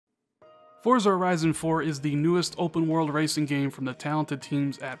Forza Horizon 4 is the newest open-world racing game from the talented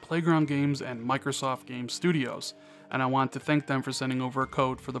teams at Playground Games and Microsoft Game Studios, and I want to thank them for sending over a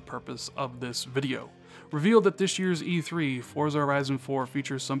code for the purpose of this video. Revealed at this year's E3, Forza Horizon 4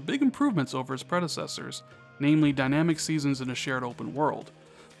 features some big improvements over its predecessors, namely dynamic seasons in a shared open world.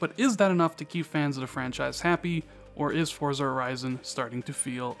 But is that enough to keep fans of the franchise happy, or is Forza Horizon starting to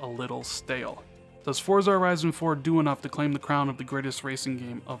feel a little stale? Does Forza Horizon 4 do enough to claim the crown of the greatest racing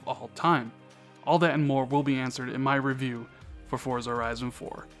game of all time? All that and more will be answered in my review for Forza Horizon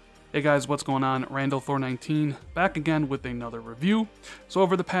 4. Hey guys, what's going on? Randall Thor 19 back again with another review. So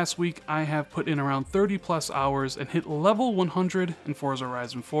over the past week, I have put in around 30 plus hours and hit level 100 in Forza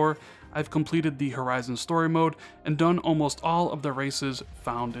Horizon 4. I've completed the Horizon story mode and done almost all of the races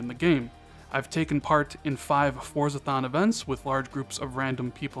found in the game. I've taken part in 5 Forzathon events with large groups of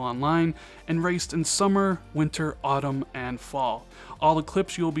random people online, and raced in summer, winter, autumn, and fall. All the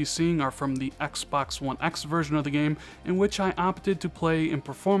clips you'll be seeing are from the Xbox One X version of the game, in which I opted to play in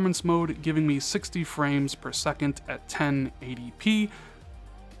performance mode, giving me 60 frames per second at 1080p.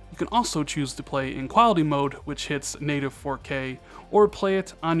 You can also choose to play in quality mode, which hits native 4K, or play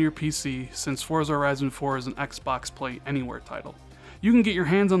it on your PC, since Forza Horizon 4 is an Xbox Play Anywhere title. You can get your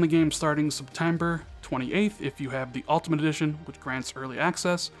hands on the game starting September 28th if you have the Ultimate Edition, which grants early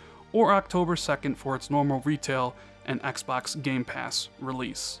access, or October 2nd for its normal retail and Xbox Game Pass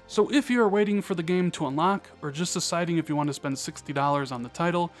release. So if you are waiting for the game to unlock, or just deciding if you want to spend $60 on the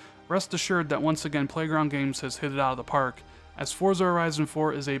title, rest assured that once again Playground Games has hit it out of the park, as Forza Horizon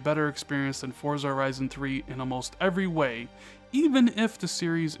 4 is a better experience than Forza Horizon 3 in almost every way, even if the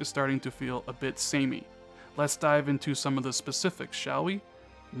series is starting to feel a bit samey. Let's dive into some of the specifics, shall we?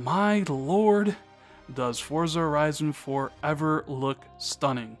 My lord, does Forza Horizon 4 ever look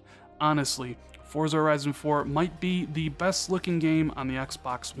stunning? Honestly, Forza Horizon 4 might be the best looking game on the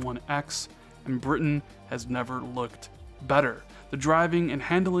Xbox One X, and Britain has never looked better. The driving and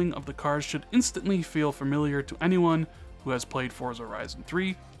handling of the cars should instantly feel familiar to anyone who has played Forza Horizon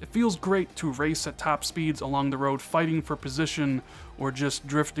 3. It feels great to race at top speeds along the road fighting for position, or just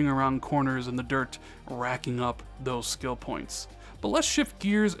drifting around corners in the dirt, racking up those skill points. But let's shift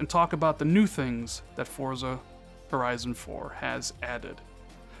gears and talk about the new things that Forza Horizon 4 has added.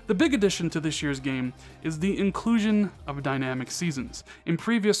 The big addition to this year's game is the inclusion of dynamic seasons. In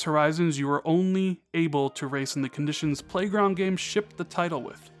previous Horizons, you were only able to race in the conditions Playground Games shipped the title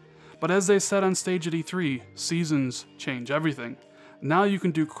with. But as they said on stage at E3, seasons change everything. Now you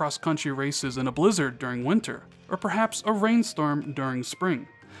can do cross-country races in a blizzard during winter, or perhaps a rainstorm during spring.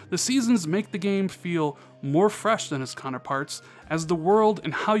 The seasons make the game feel more fresh than its counterparts, as the world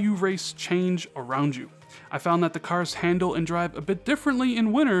and how you race change around you. I found that the cars handle and drive a bit differently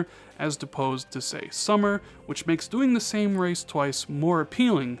in winter as opposed to, say, summer, which makes doing the same race twice more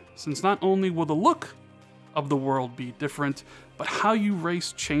appealing, since not only will the look of the world be different, but how you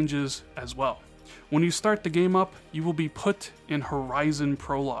race changes as well. When you start the game up, you will be put in Horizon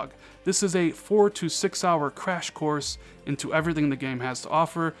Prologue. This is a 4 to 6 hour crash course into everything the game has to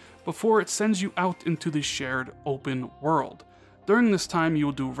offer before it sends you out into the shared open world. During this time, you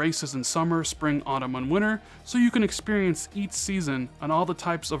will do races in summer, spring, autumn, and winter, so you can experience each season and all the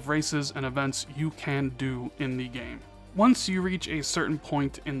types of races and events you can do in the game. Once you reach a certain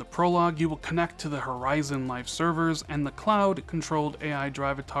point in the prologue, you will connect to the Horizon live servers, and the cloud-controlled AI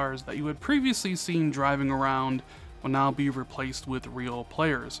drivatars that you had previously seen driving around will now be replaced with real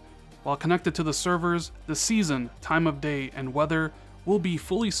players. While connected to the servers, the season, time of day, and weather will be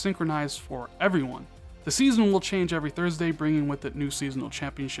fully synchronized for everyone. The season will change every Thursday, bringing with it new seasonal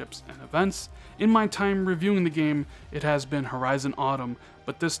championships and events. In my time reviewing the game, it has been Horizon Autumn,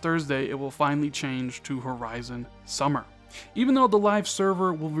 but this Thursday it will finally change to Horizon Summer. Even though the live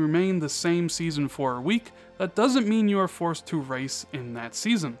server will remain the same season for a week, that doesn't mean you are forced to race in that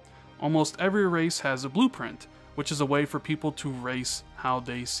season. Almost every race has a blueprint, which is a way for people to race how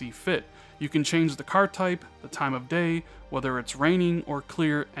they see fit. You can change the car type, the time of day, whether it's raining or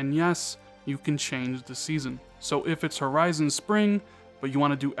clear, and yes, you can change the season. So if it's Horizon Spring, but you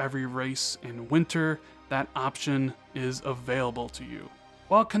want to do every race in winter, that option is available to you.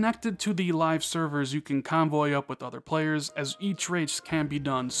 While connected to the live servers, you can convoy up with other players, as each race can be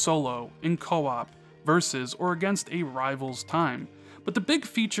done solo, in co-op, versus, or against a rival's time. But the big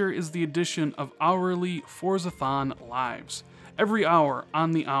feature is the addition of hourly Forzathon lives. Every hour,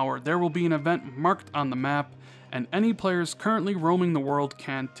 on the hour, there will be an event marked on the map, and any players currently roaming the world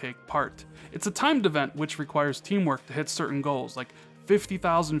can take part. It's a timed event which requires teamwork to hit certain goals, like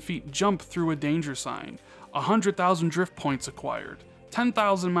 50,000 feet jump through a danger sign, 100,000 drift points acquired,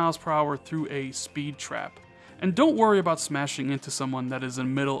 10,000 miles per hour through a speed trap. And don't worry about smashing into someone that is in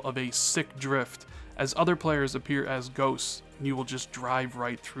the middle of a sick drift, as other players appear as ghosts, and you will just drive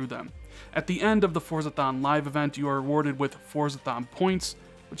right through them. At the end of the Forzathon live event, you are rewarded with Forzathon points,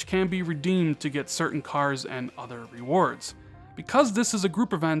 which can be redeemed to get certain cars and other rewards. Because this is a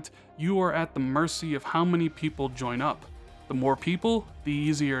group event, you are at the mercy of how many people join up. The more people, the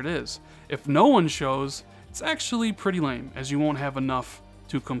easier it is. If no one shows, it's actually pretty lame, as you won't have enough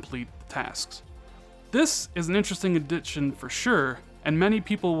to complete the tasks. This is an interesting addition for sure, and many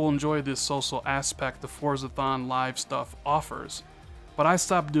people will enjoy this social aspect the Forzathon live stuff offers. But I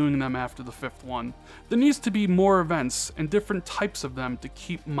stopped doing them after the 5th one. There needs to be more events and different types of them to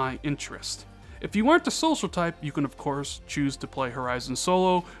keep my interest. If you aren't the social type, you can of course choose to play Horizon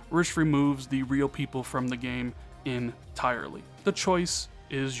Solo, which removes the real people from the game entirely. The choice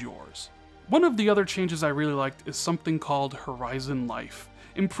is yours. One of the other changes I really liked is something called Horizon Life.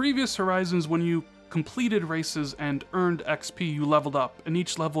 In previous Horizons, when you completed races and earned XP, you leveled up, and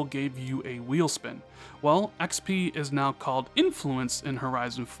each level gave you a wheel spin. Well, XP is now called Influence in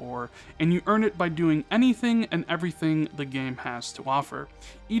Horizon 4, and you earn it by doing anything and everything the game has to offer.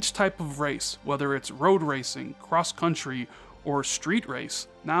 Each type of race, whether it's road racing, cross-country, or street race,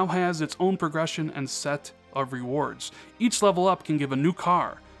 now has its own progression and set of rewards. Each level up can give a new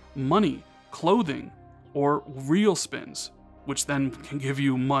car, money, clothing, or wheel spins, which then can give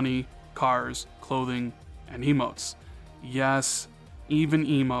you money, cars, clothing, and emotes. Yes, even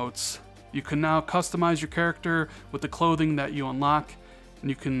emotes. You can now customize your character with the clothing that you unlock, and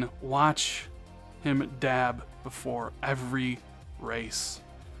you can watch him dab before every race.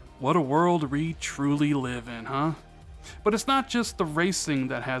 What a world we truly live in, huh? But it's not just the racing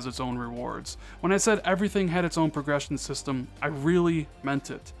that has its own rewards. When I said everything had its own progression system, I really meant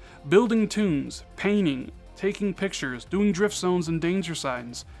it. Building tunes, painting, taking pictures, doing drift zones and danger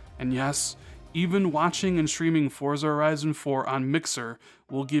signs, and yes, even watching and streaming Forza Horizon 4 on Mixer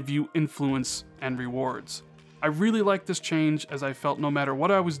will give you influence and rewards. I really like this change, as I felt no matter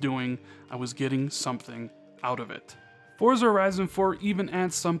what I was doing, I was getting something out of it. Forza Horizon 4 even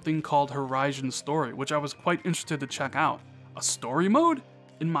adds something called Horizon Story, which I was quite interested to check out. A story mode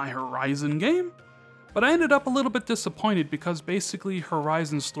in my Horizon game? But I ended up a little bit disappointed because basically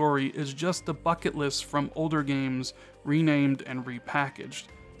Horizon Story is just a bucket list from older games renamed and repackaged.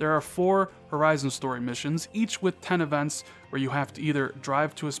 There are 4 Horizon Story missions, each with 10 events where you have to either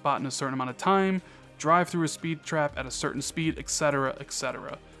drive to a spot in a certain amount of time, drive through a speed trap at a certain speed, etc.,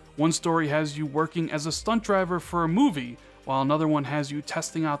 etc. One story has you working as a stunt driver for a movie, while another one has you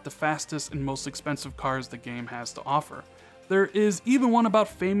testing out the fastest and most expensive cars the game has to offer. There is even one about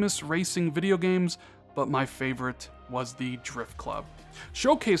famous racing video games, but my favorite was the Drift Club.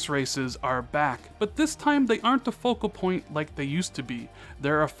 Showcase races are back, but this time they aren't the focal point like they used to be.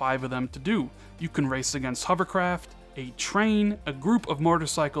 There are 5 of them to do. You can race against hovercraft, a train, a group of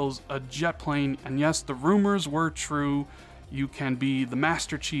motorcycles, a jet plane, and yes, the rumors were true. You can be the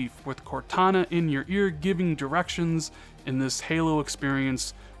Master Chief with Cortana in your ear giving directions in this Halo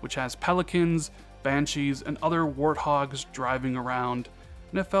experience, which has pelicans, banshees, and other warthogs driving around.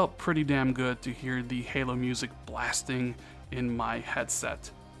 And it felt pretty damn good to hear the Halo music blasting in my headset.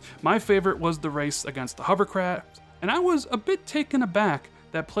 My favorite was the race against the hovercraft, and I was a bit taken aback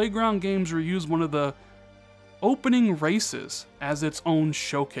that Playground Games reused one of the opening races as its own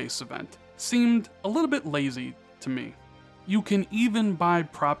showcase event. Seemed a little bit lazy to me. You can even buy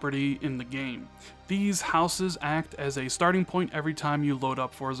property in the game. These houses act as a starting point every time you load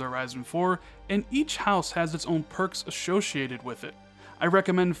up Forza Horizon 4, and each house has its own perks associated with it. I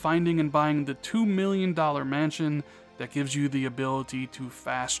recommend finding and buying the $2 million mansion that gives you the ability to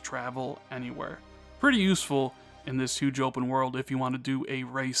fast travel anywhere. Pretty useful in this huge open world if you want to do a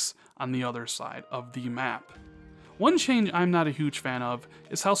race on the other side of the map. One change I'm not a huge fan of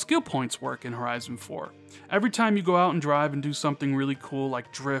is how skill points work in Horizon 4. Every time you go out and drive and do something really cool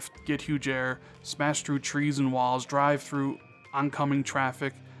like drift, get huge air, smash through trees and walls, drive through oncoming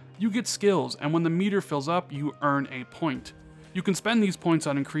traffic, you get skills, and when the meter fills up, you earn a point. You can spend these points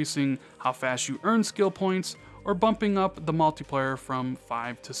on increasing how fast you earn skill points, or bumping up the multiplier from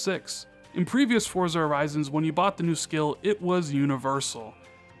 5 to 6. In previous Forza Horizons, when you bought the new skill, it was universal,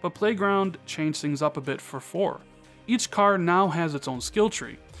 but Playground changed things up a bit for 4. Each car now has its own skill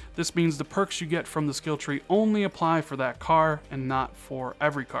tree. This means the perks you get from the skill tree only apply for that car and not for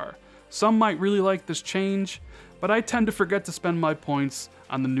every car. Some might really like this change, but I tend to forget to spend my points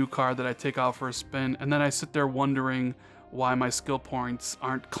on the new car that I take out for a spin, and then I sit there wondering why my skill points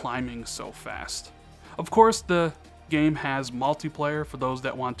aren't climbing so fast. Of course, the game has multiplayer for those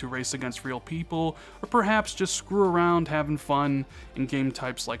that want to race against real people, or perhaps just screw around having fun in game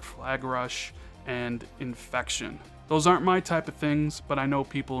types like Flag Rush and infection. Those aren't my type of things, but I know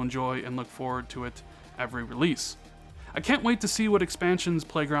people enjoy and look forward to it every release. I can't wait to see what expansions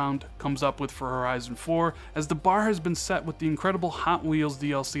Playground comes up with for Horizon 4, as the bar has been set with the incredible Hot Wheels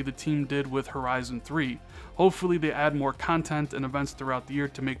DLC the team did with Horizon 3. Hopefully they add more content and events throughout the year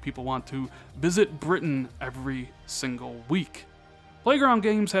to make people want to visit Britain every single week. Playground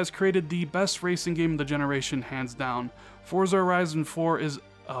Games has created the best racing game of the generation, hands down. Forza Horizon 4 is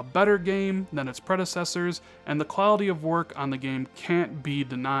a better game than its predecessors, and the quality of work on the game can't be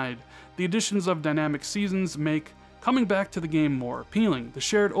denied. The additions of dynamic seasons make coming back to the game more appealing. The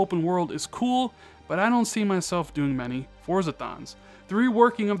shared open world is cool, but I don't see myself doing many Forzathons. The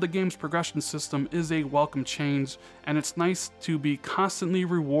reworking of the game's progression system is a welcome change, and it's nice to be constantly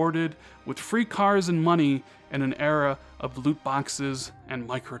rewarded with free cars and money in an era of loot boxes and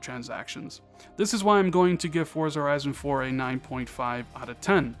microtransactions. This is why I'm going to give Forza Horizon 4 a 9.5 out of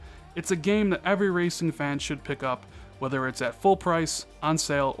 10. It's a game that every racing fan should pick up, whether it's at full price, on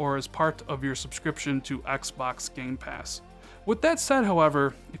sale, or as part of your subscription to Xbox Game Pass. With that said,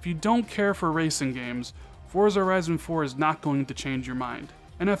 however, if you don't care for racing games, Forza Horizon 4 is not going to change your mind.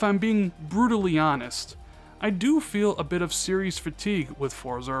 And if I'm being brutally honest, I do feel a bit of series fatigue with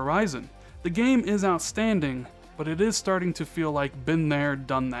Forza Horizon. The game is outstanding, but it is starting to feel like been there,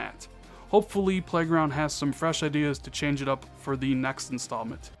 done that. Hopefully Playground has some fresh ideas to change it up for the next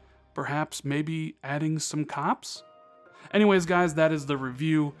installment. Perhaps maybe adding some cops? Anyways guys, that is the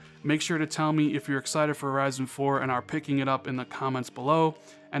review. Make sure to tell me if you're excited for Horizon 4 and are picking it up in the comments below.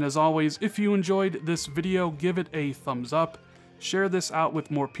 And as always, if you enjoyed this video, give it a thumbs up. Share this out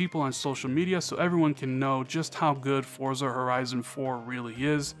with more people on social media so everyone can know just how good Forza Horizon 4 really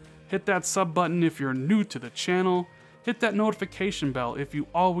is. Hit that sub button if you're new to the channel. Hit that notification bell if you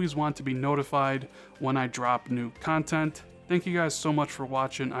always want to be notified when I drop new content. Thank you guys so much for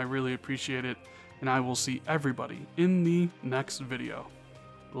watching. I really appreciate it. And I will see everybody in the next video.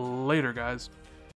 Later, guys.